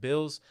actually the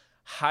Bills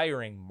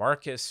hiring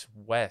Marcus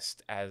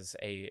West as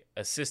a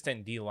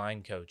assistant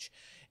D-line coach.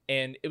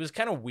 And it was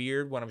kind of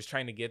weird when I was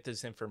trying to get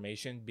this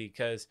information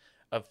because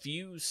a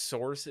few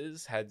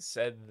sources had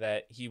said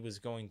that he was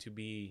going to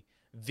be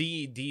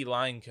the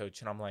D-line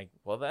coach. And I'm like,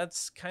 well,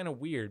 that's kind of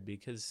weird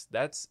because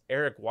that's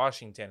Eric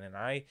Washington. And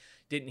I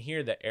didn't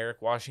hear that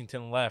Eric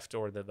Washington left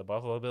or that the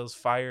Buffalo Bills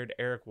fired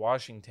Eric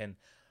Washington.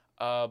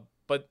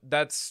 But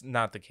that's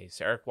not the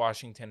case. Eric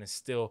Washington is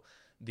still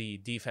the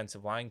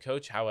defensive line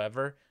coach.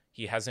 However,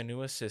 he has a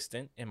new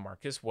assistant in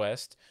Marcus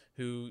West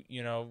who,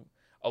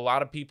 a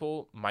lot of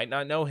people might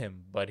not know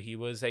him, but he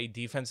was a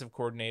defensive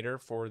coordinator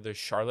for the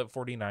Charlotte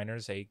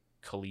 49ers, a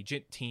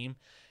collegiate team.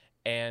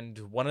 And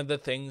one of the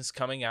things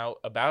coming out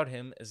about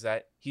him is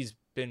that he's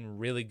been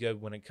really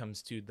good when it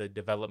comes to the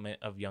development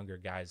of younger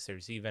guys.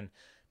 There's even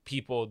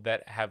people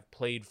that have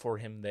played for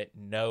him that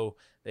know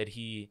that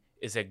he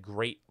is a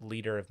great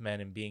leader of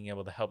men and being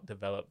able to help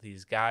develop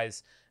these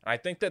guys. And I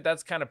think that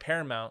that's kind of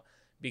paramount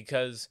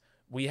because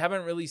we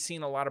haven't really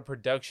seen a lot of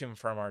production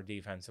from our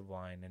defensive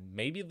line. And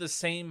maybe the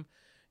same,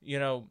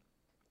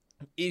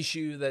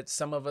 issue that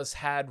some of us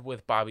had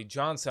with Bobby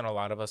Johnson, a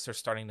lot of us are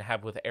starting to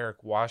have with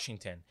Eric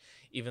Washington,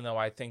 even though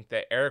I think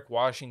that Eric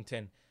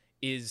Washington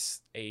is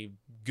a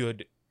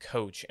good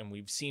coach and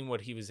we've seen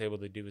what he was able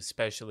to do,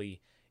 especially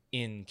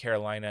in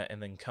Carolina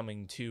and then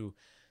coming to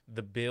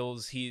the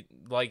Bills.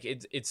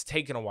 It's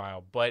taken a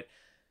while, but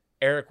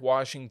Eric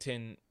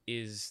Washington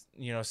is,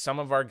 some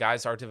of our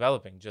guys are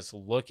developing. Just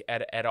look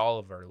at Ed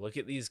Oliver. Look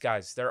at these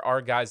guys. There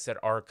are guys that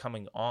are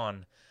coming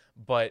on,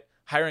 but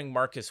hiring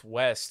Marcus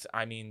West,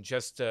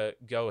 just to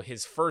go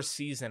his first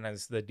season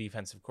as the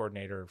defensive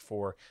coordinator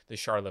for the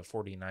Charlotte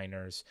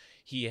 49ers,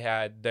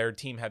 their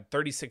team had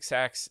 36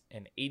 sacks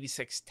and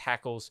 86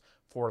 tackles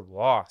for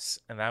loss,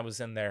 and that was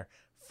in their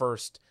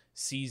first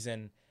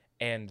season,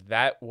 and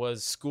that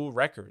was school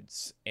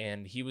records.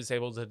 And he was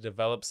able to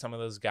develop some of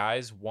those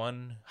guys.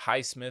 One,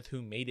 Highsmith,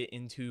 who made it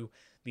into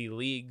the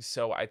league.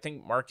 So I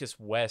think Marcus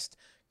West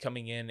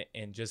coming in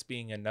and just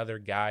being another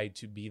guy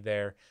to be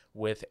there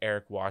with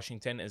Eric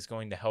Washington is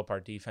going to help our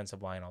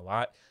defensive line a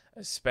lot,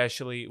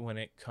 especially when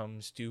it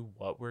comes to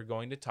what we're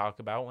going to talk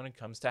about when it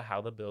comes to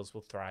how the Bills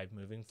will thrive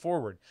moving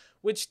forward,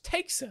 which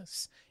takes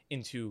us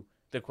into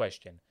the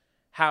question,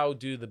 how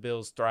do the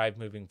Bills thrive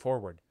moving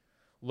forward?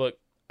 Look,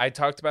 I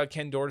talked about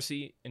Ken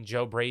Dorsey and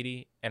Joe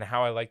Brady and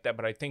how I like that,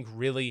 but I think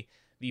really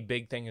the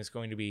big thing is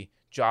going to be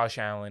Josh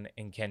Allen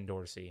and Ken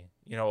Dorsey.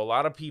 A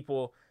lot of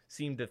people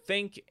seem to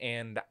think,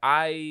 and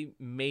I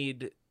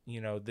made,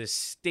 this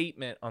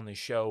statement on the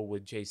show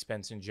with Jay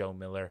Spence and Joe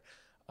Miller,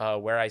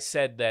 where I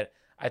said that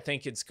I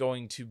think it's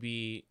going to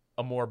be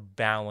a more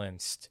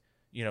balanced,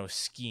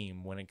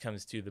 scheme when it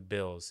comes to the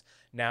Bills.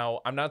 Now,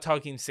 I'm not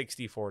talking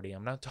 60-40.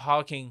 I'm not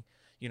talking,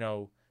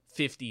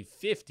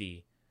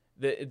 50-50.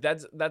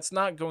 That's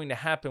not going to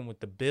happen with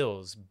the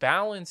Bills.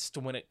 Balanced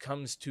when it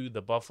comes to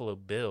the Buffalo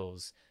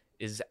Bills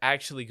is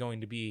actually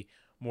going to be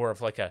more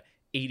of like a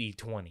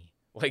 80-20.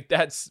 Like,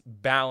 that's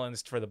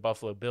balanced for the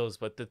Buffalo Bills.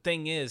 But the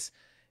thing is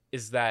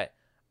that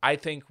I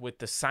think with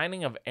the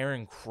signing of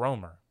Aaron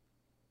Kromer,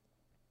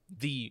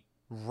 the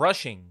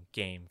rushing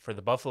game for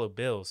the Buffalo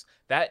Bills,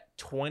 that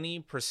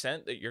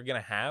 20% that you're going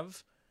to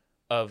have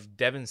of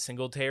Devin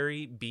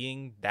Singletary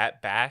being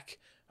that back,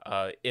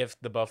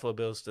 if the Buffalo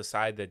Bills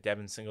decide that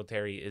Devin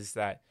Singletary is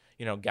that,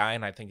 guy,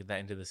 and I think at the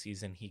end of the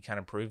season, he kind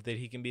of proved that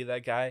he can be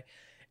that guy.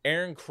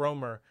 Aaron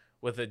Kromer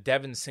with a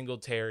Devin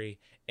Singletary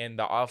and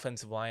the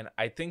offensive line,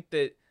 I think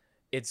that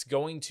it's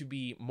going to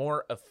be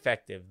more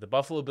effective. The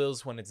Buffalo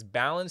Bills, when it's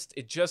balanced,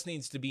 it just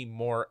needs to be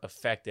more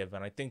effective.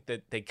 And I think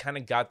that they kind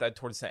of got that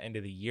towards the end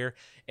of the year,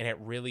 and it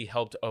really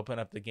helped open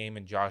up the game.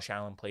 And Josh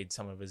Allen played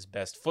some of his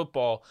best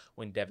football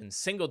when Devin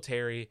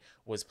Singletary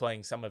was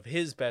playing some of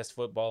his best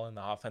football, and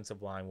the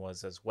offensive line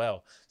was as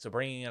well. So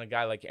bringing in a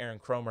guy like Aaron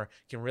Kromer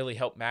can really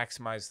help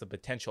maximize the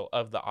potential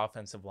of the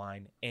offensive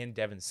line and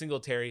Devin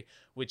Singletary,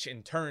 which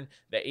in turn,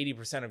 the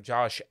 80% of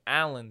Josh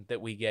Allen that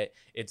we get,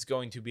 it's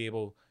going to be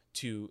able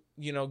to,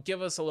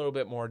 give us a little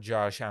bit more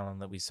Josh Allen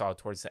that we saw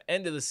towards the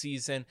end of the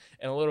season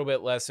and a little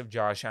bit less of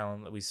Josh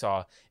Allen that we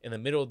saw in the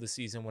middle of the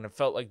season when it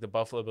felt like the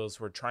Buffalo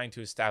Bills were trying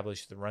to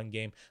establish the run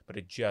game, but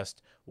it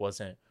just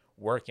wasn't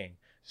working.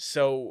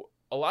 So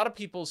a lot of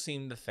people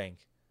seem to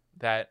think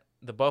that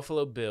the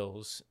Buffalo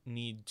Bills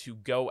need to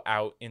go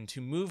out and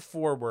to move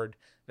forward.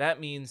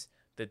 That means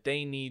that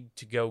they need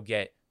to go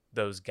get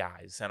those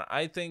guys. And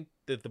I think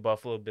that the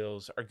Buffalo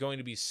Bills are going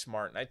to be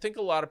smart. And I think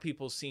a lot of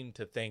people seem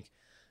to think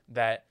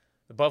that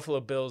the Buffalo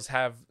Bills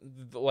have,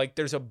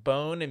 there's a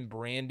bone in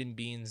Brandon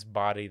Beane's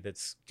body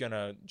that's going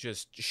to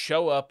just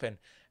show up and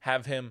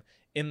have him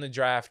in the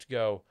draft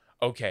go,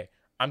 okay,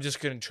 I'm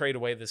just going to trade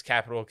away this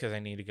capital because I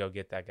need to go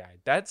get that guy.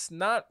 That's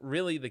not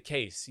really the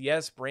case.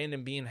 Yes,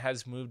 Brandon Beane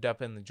has moved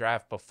up in the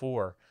draft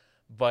before,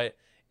 but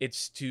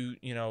it's to,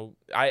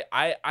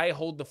 I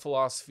hold the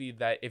philosophy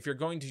that if you're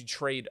going to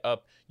trade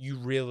up, you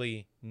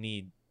really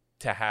need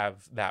to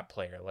have that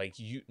player.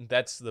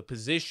 That's the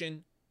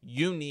position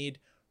you need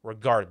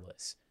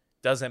regardless.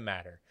 Doesn't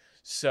matter.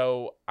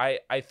 So I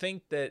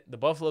think that the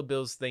Buffalo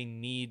Bills, they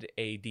need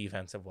a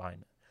defensive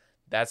lineman.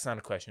 That's not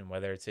a question.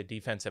 Whether it's a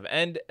defensive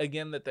end,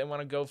 again, that they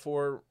want to go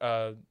for,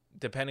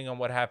 depending on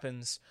what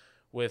happens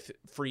with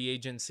free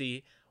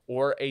agency,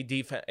 or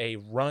a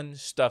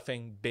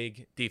run-stuffing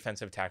big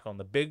defensive tackle. And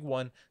the big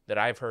one that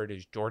I've heard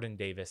is Jordan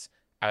Davis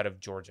out of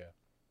Georgia.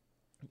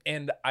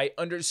 And I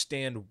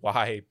understand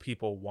why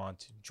people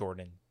want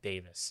Jordan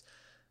Davis.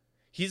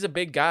 He's a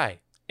big guy.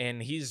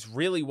 And he's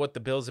really what the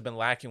Bills have been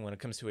lacking when it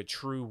comes to a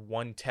true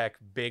one-tech,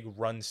 big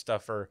run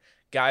stuffer,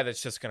 guy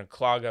that's just going to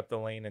clog up the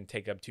lane and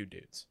take up two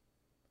dudes.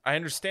 I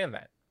understand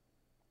that.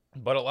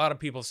 But a lot of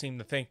people seem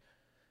to think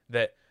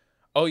that,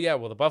 oh yeah,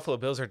 well, the Buffalo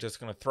Bills are just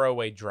going to throw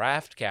away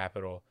draft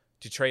capital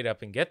to trade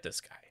up and get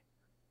this guy.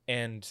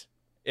 And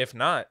if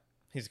not,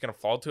 he's going to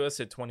fall to us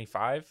at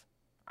 25.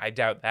 I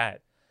doubt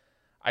that.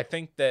 I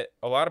think that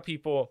a lot of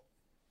people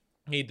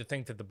need to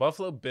think that the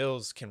Buffalo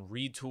Bills can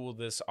retool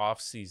this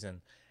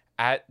offseason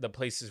at the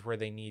places where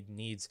they need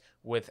needs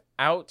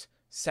without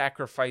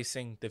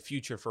sacrificing the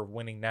future for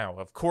winning now.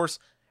 Of course,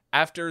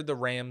 after the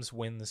Rams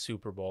win the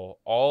Super Bowl,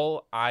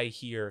 all I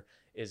hear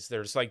is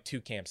there's like two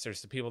camps.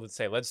 There's the people that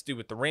say, let's do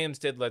what the Rams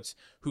did.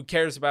 Who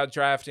cares about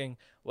drafting?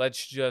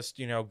 Let's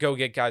just, go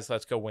get guys.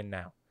 Let's go win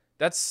now.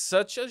 That's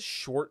such a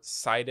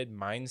short-sighted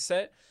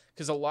mindset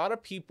because a lot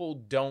of people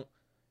don't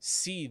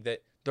see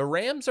that the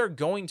Rams are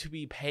going to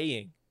be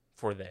paying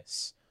for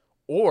this,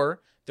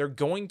 or they're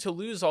going to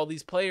lose all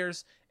these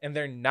players and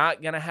they're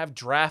not going to have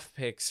draft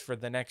picks for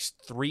the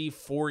next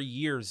 3-4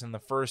 years in the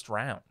first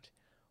round.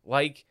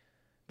 Like,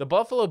 the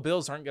Buffalo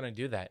Bills aren't going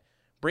to do that.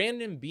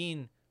 Brandon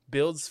Beane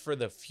builds for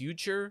the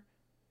future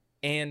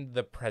and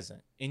the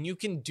present, and you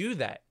can do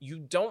that. You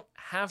don't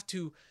have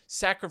to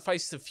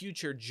sacrifice the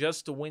future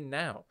just to win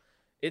now.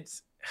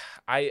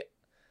 I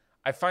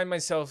find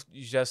myself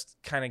just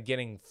kind of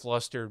getting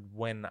flustered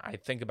when I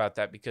think about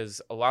that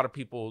because a lot of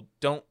people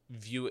don't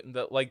view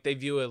it like they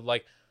view it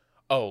like,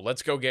 oh,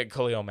 let's go get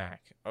Khalil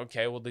Mack.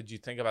 Okay, well, did you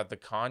think about the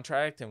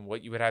contract and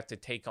what you would have to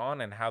take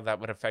on and how that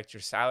would affect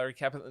your salary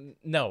cap?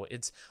 No,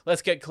 it's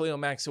let's get Khalil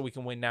Mack so we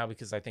can win now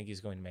because I think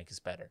he's going to make us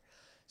better.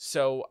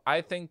 So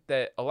I think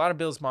that a lot of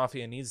Bills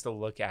Mafia needs to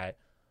look at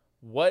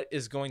what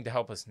is going to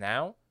help us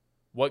now,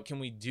 what can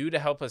we do to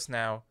help us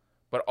now,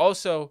 but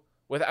also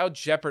without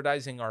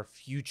jeopardizing our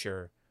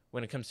future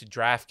when it comes to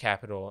draft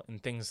capital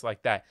and things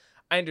like that.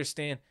 I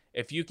understand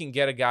if you can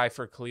get a guy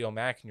for Khalil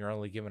Mack and you're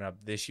only giving up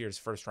this year's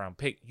first-round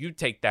pick, you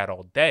take that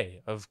all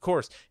day, of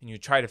course, and you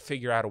try to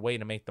figure out a way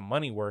to make the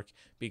money work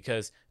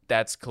because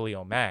that's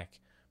Khalil Mack.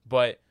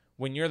 But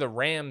when you're the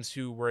Rams,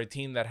 who were a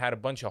team that had a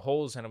bunch of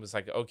holes, and it was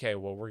like, okay,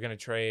 well, we're going to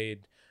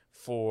trade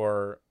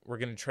for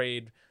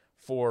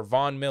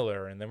Von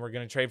Miller, and then we're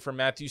going to trade for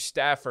Matthew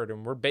Stafford,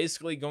 and we're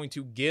basically going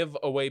to give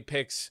away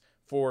picks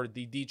for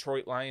the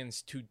Detroit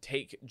Lions to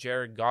take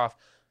Jared Goff.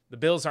 The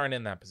Bills aren't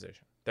in that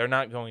position. They're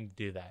not going to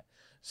do that.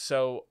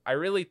 So I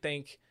really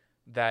think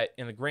that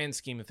in the grand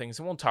scheme of things,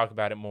 and we'll talk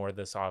about it more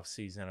this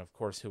offseason, of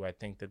course, who I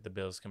think that the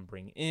Bills can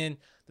bring in,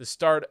 the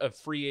start of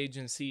free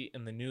agency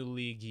in the new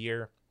league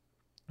year.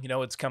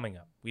 It's coming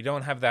up. We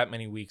don't have that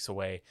many weeks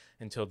away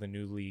until the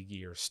new league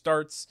year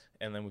starts,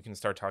 and then we can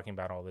start talking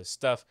about all this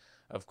stuff.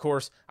 Of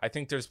course, I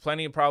think there's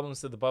plenty of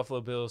problems that the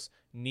Buffalo Bills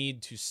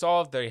need to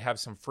solve. They have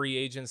some free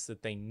agents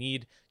that they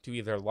need to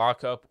either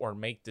lock up or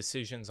make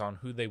decisions on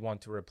who they want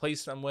to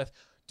replace them with.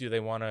 Do they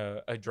want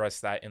to address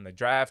that in the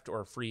draft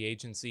or free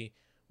agency?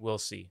 We'll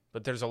see.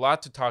 But there's a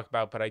lot to talk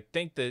about, but I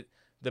think that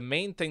the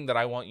main thing that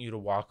I want you to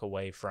walk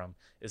away from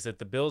is that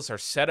the Bills are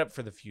set up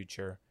for the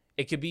future.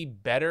 It could be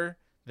better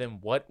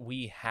than what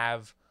we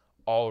have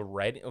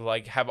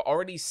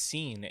already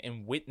seen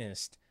and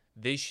witnessed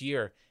this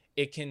year.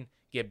 It can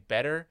get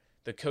better.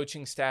 The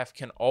coaching staff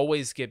can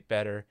always get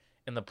better.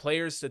 And the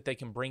players that they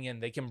can bring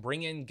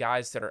in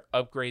guys that are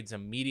upgrades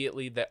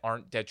immediately that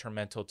aren't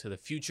detrimental to the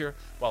future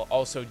while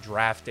also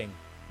drafting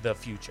the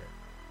future.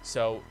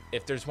 So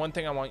if there's one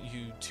thing I want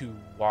you to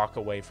walk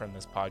away from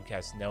this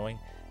podcast knowing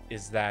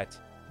is that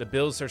the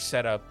Bills are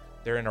set up,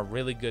 they're in a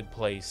really good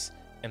place,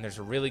 and there's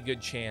a really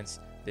good chance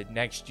that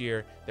next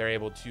year they're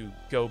able to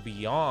go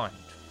beyond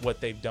what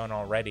they've done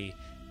already,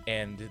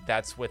 and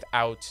that's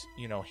without,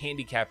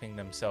 handicapping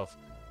themselves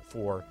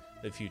for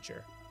the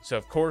future. So,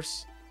 of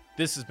course,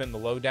 this has been The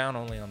Lowdown,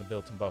 only on the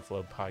Built in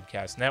Buffalo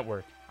Podcast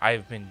Network. I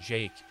have been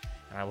Jake,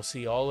 and I will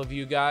see all of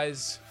you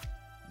guys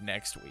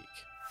next week.